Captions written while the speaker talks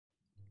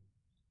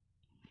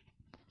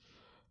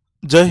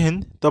जय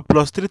हिंद। तो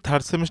plus three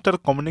third semester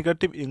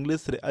communicative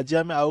English रे आज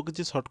आम आउ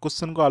कि सर्ट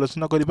क्वेश्चन को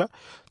आलोचना करवा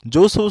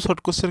जो सब सर्ट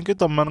क्वेश्चन कि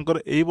तुम मानकर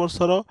यही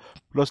वर्षर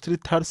प्लस थ्री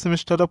थर्ड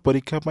सेमिस्टर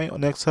परीक्षा पाई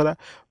अनेक सारा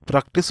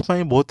प्रैक्टिस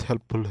पाई बहुत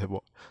हेल्पफुल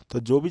हेबो।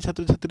 तो जो भी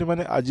छात्र छात्री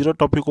मैंने आज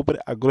टॉपिक उपर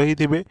आग्रही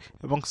थे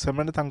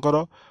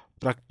और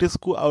प्रैक्टिस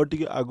को आउ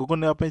टिके आगको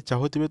नापी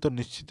चाहूथे तो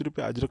निश्चित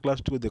रूपे आज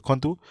क्लास टी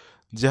देखूँ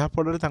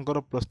जहाँफल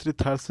plus three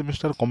third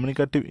semester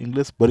communicative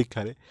English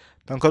परीक्षा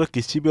तांकर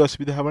किसी भी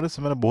असुविधा हेबानी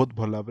से बहुत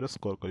भल भाव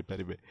स्कोर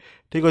करेंगे।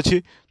 ठीक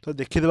अच्छे। तो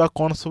देखीदे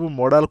कौन सब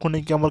मॉडल को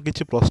लेकिन आमर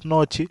किसी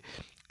प्रश्न अच्छी।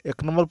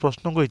 एक नंबर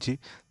प्रश्न कही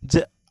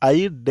जे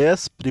I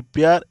dash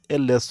prepare a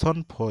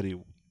lesson for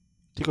you.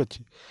 ठीक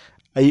अच्छे।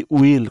 आई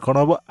विल कौन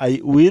हम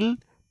I will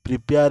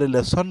prepare a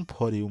lesson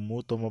for you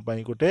मु तुम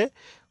गोटे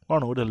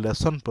कौन गोटे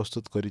लेसन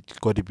प्रस्तुत करी।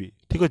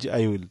 ठीक अच्छे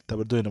आई विल।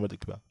 दुई नंबर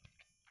देखा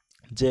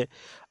जे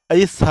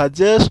I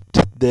suggest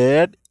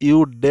that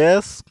you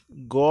dash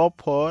go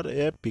for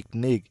a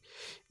picnic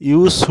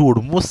you should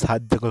मु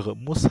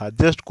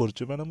सजेस्ट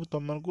करुँ मैंने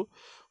तुमको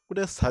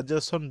गोटे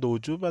सजेसन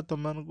दौचु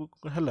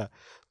तुमको है।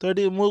 तो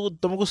ये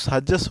तुमको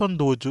सजेसन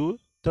दौचु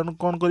तेणु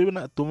कौन करी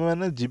ना तुम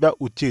मैंने जीवा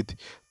उचित।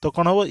 तो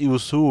कौन हम you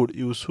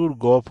should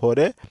go for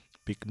a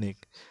picnic.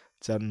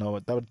 4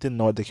 number 3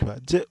 number देखा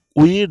जे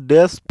we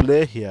dash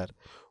play here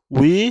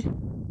we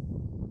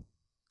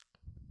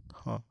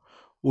हाँ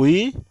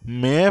वी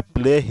मे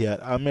प्ले हियर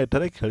आम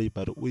एठारे खेली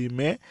पारू वी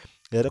मे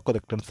यार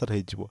करेक्ट आंसर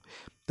हो।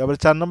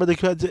 4 नंबर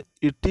देखा जे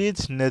it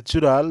is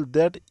natural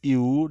that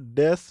you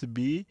dash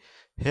B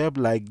have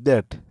like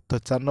that. तो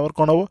 4 number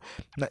कौन हम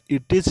ना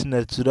it is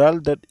natural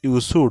that you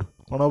should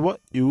कौन हम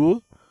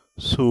you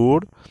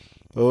should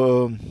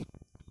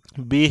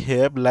be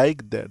have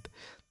like that.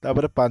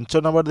 5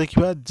 number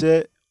देखा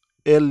जे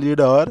a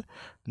leader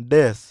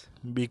dash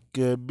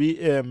B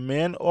a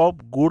man of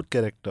good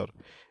character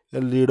a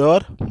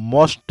leader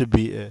must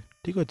be ए।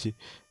 ठीक अच्छे।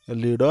 A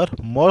leader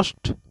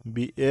must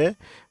be a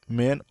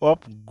man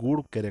of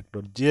good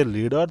character ji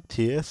leader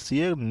थे सी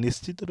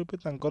निश्चित रूपे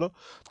तांकर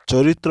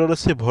चरित्र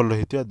से भल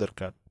होता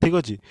दरकार। ठीक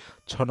अच्छे।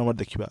 6 नंबर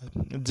देखा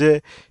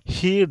जे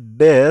ही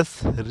dash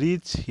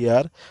rich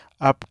here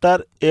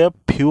after a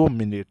few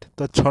minute.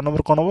 तो 6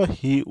 नंबर कौन हम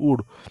ही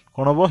वुड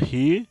कौन हम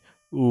he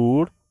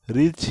would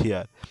rich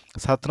here.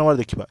 7 number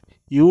देखा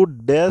you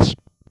dash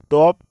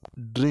stop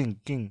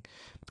drinking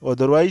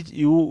otherwise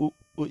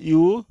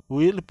you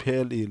will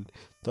fail इल।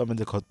 तो आम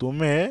देख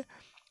तुम्हें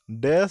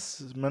डैश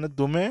माने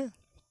तुम्हें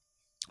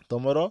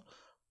तुमर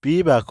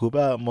पीवा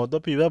मद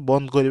पीवा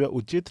बंद करवा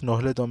उचित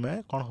नहले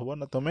तुम्हें कौन हम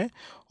ना तुम्हें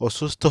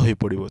असुस्थ हो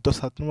पड़ो। तो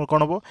 7 नंबर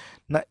कौन हम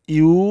ना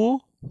यू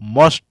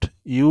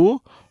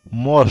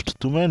मस्ट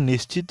तुम्हें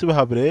निश्चित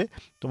भाव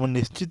तुम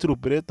निश्चित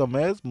रूप से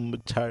तुम्हें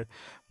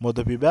मद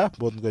पीवा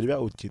बंद करवा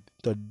उचित।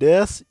 तो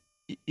dash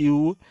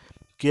you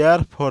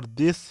care for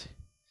this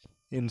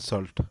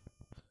insult.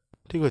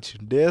 ठीक अच्छे।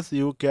 Dash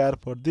you care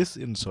for this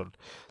insult.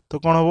 तो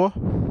कौन हम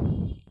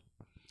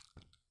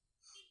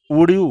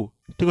वुड यू।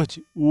 ठीक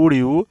अच्छे। Would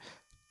you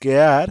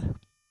care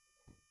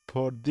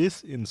for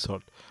this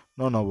insult.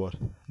 9 number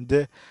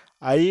they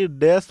I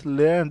dash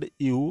land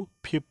you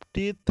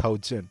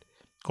 50,000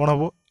 कौन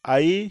हम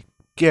I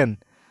can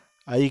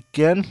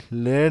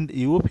land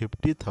you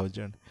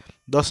 50,000।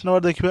 10 number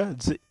देखा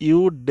जे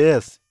you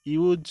dash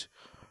use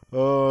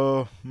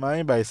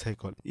my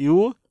bicycle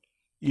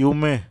you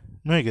may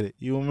नुहे कि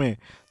यू मे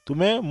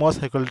तुम्हें मो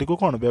साइकल टी को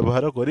कौन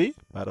व्यवहार कर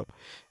पार।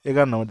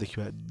 11 नंबर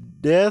देखा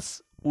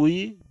dash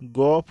we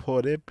go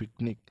for a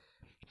picnic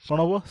कौन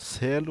हम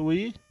cell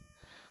we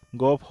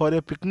go for a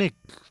picnic.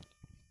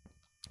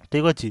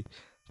 ठीक अच्छे।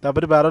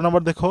 12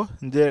 नंबर देख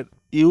जे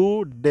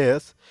you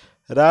dash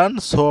run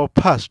so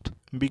fast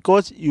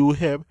because you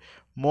have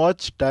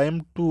much time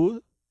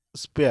to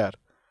spare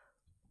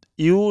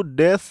you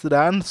dash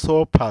run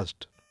so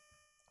fast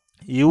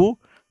you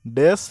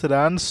dash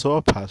run so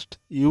fast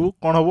you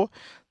कौन हम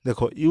देख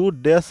you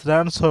dash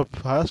run so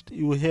fast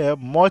you have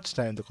much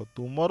time देख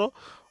तुमर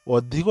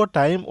अधिक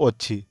time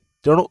अच्छी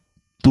तेणु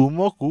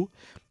तुमको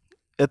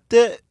एत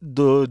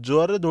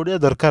जोर दौड़िया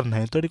दरकार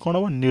ना। तो ये कौन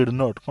हम नीड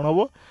नॉट कौन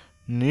हम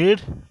नीड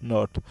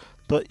नॉट।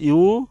 तो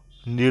यू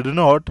नीड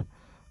नॉट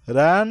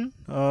रन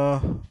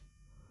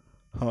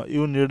हाँ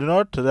you need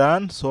not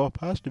run so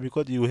fast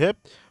because you have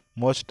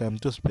much time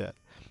to spare.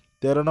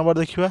 13 number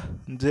देखा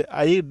जे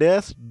I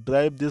dash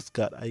drive this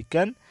car I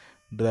can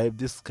drive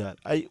this car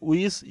I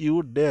wish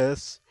you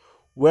dash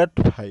wait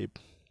 5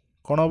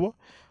 कौन हम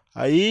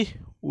I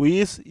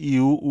wish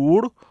you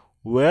would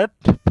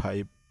wait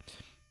 5।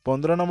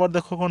 15 number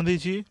देख कौन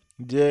देछि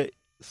जे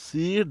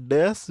C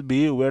dash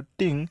be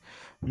waiting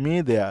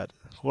me there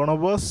कौन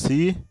हम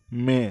सी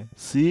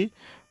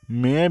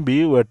may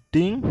be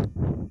waiting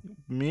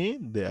me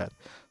there.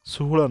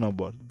 16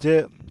 number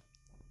J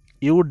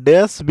you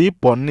dash be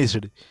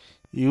punished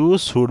you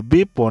should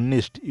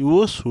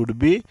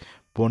be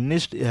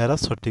punished यार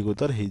सठिक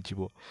उत्तर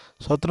हो।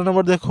 17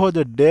 नंबर देख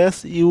J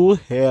dash you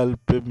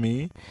help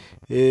me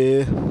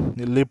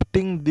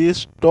lifting this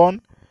stone.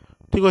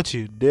 ठीक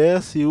अच्छे।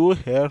 Dash you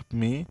help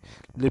me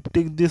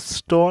lifting this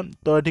stone.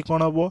 तो ये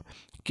कौन हम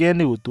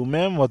कैन यू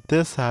तुमे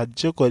मते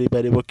साहाय्य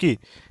करिपारिबो कि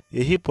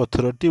यही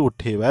पत्थरटी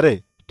उठेबारे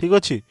ठीक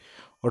अछि।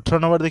 18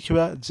 नंबर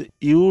देखिबा जे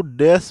you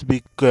dash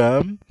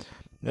become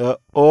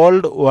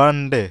old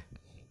one day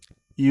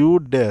you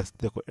dash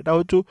देखो एटा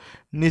होचु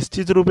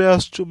निश्चित रूपे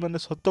आसचु माने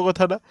सत्य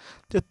कथाटा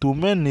जे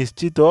तुमे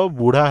निश्चित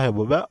बुढ़ा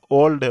हेबो बा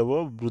ओल्ड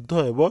हेबो वृद्ध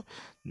हेबो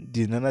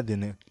दिने ना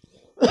दिने।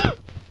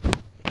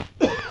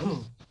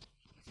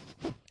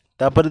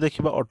 तापर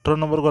देखिबा 18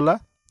 नंबर गला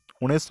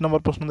 19 नंबर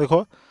प्रश्न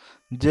देखो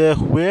जे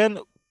when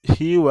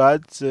he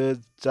was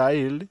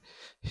child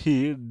he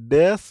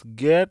dash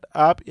get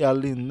up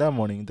early in the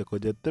morning देखो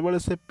जेते बेले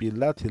से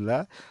पिला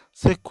थिला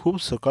से खूब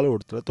सकाळ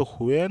उठतला तो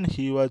when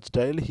he was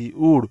child he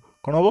would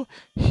कौन हम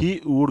he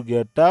would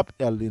get up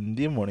early in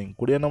the morning.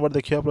 20 number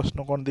देखिए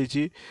प्रश्न कौन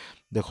देछि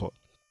देखो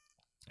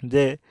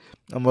जे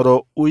हमर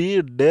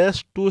we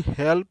dash to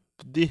help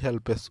the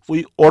helpless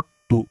we ought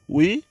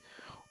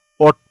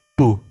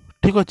to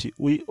ठीक अच्छे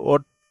we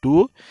ought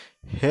to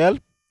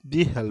help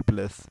the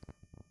helpless.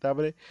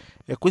 तापर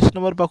 21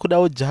 नंबर पाखुर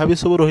आउ जहाँ भी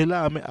सब रहा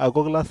आम आग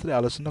क्लास रे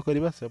आलोचना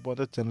करवा से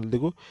चैनल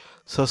को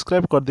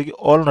सब्सक्राइब कर देकी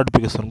ऑल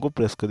नोटिफिकेशन को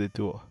प्रेस कर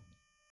देथिबो।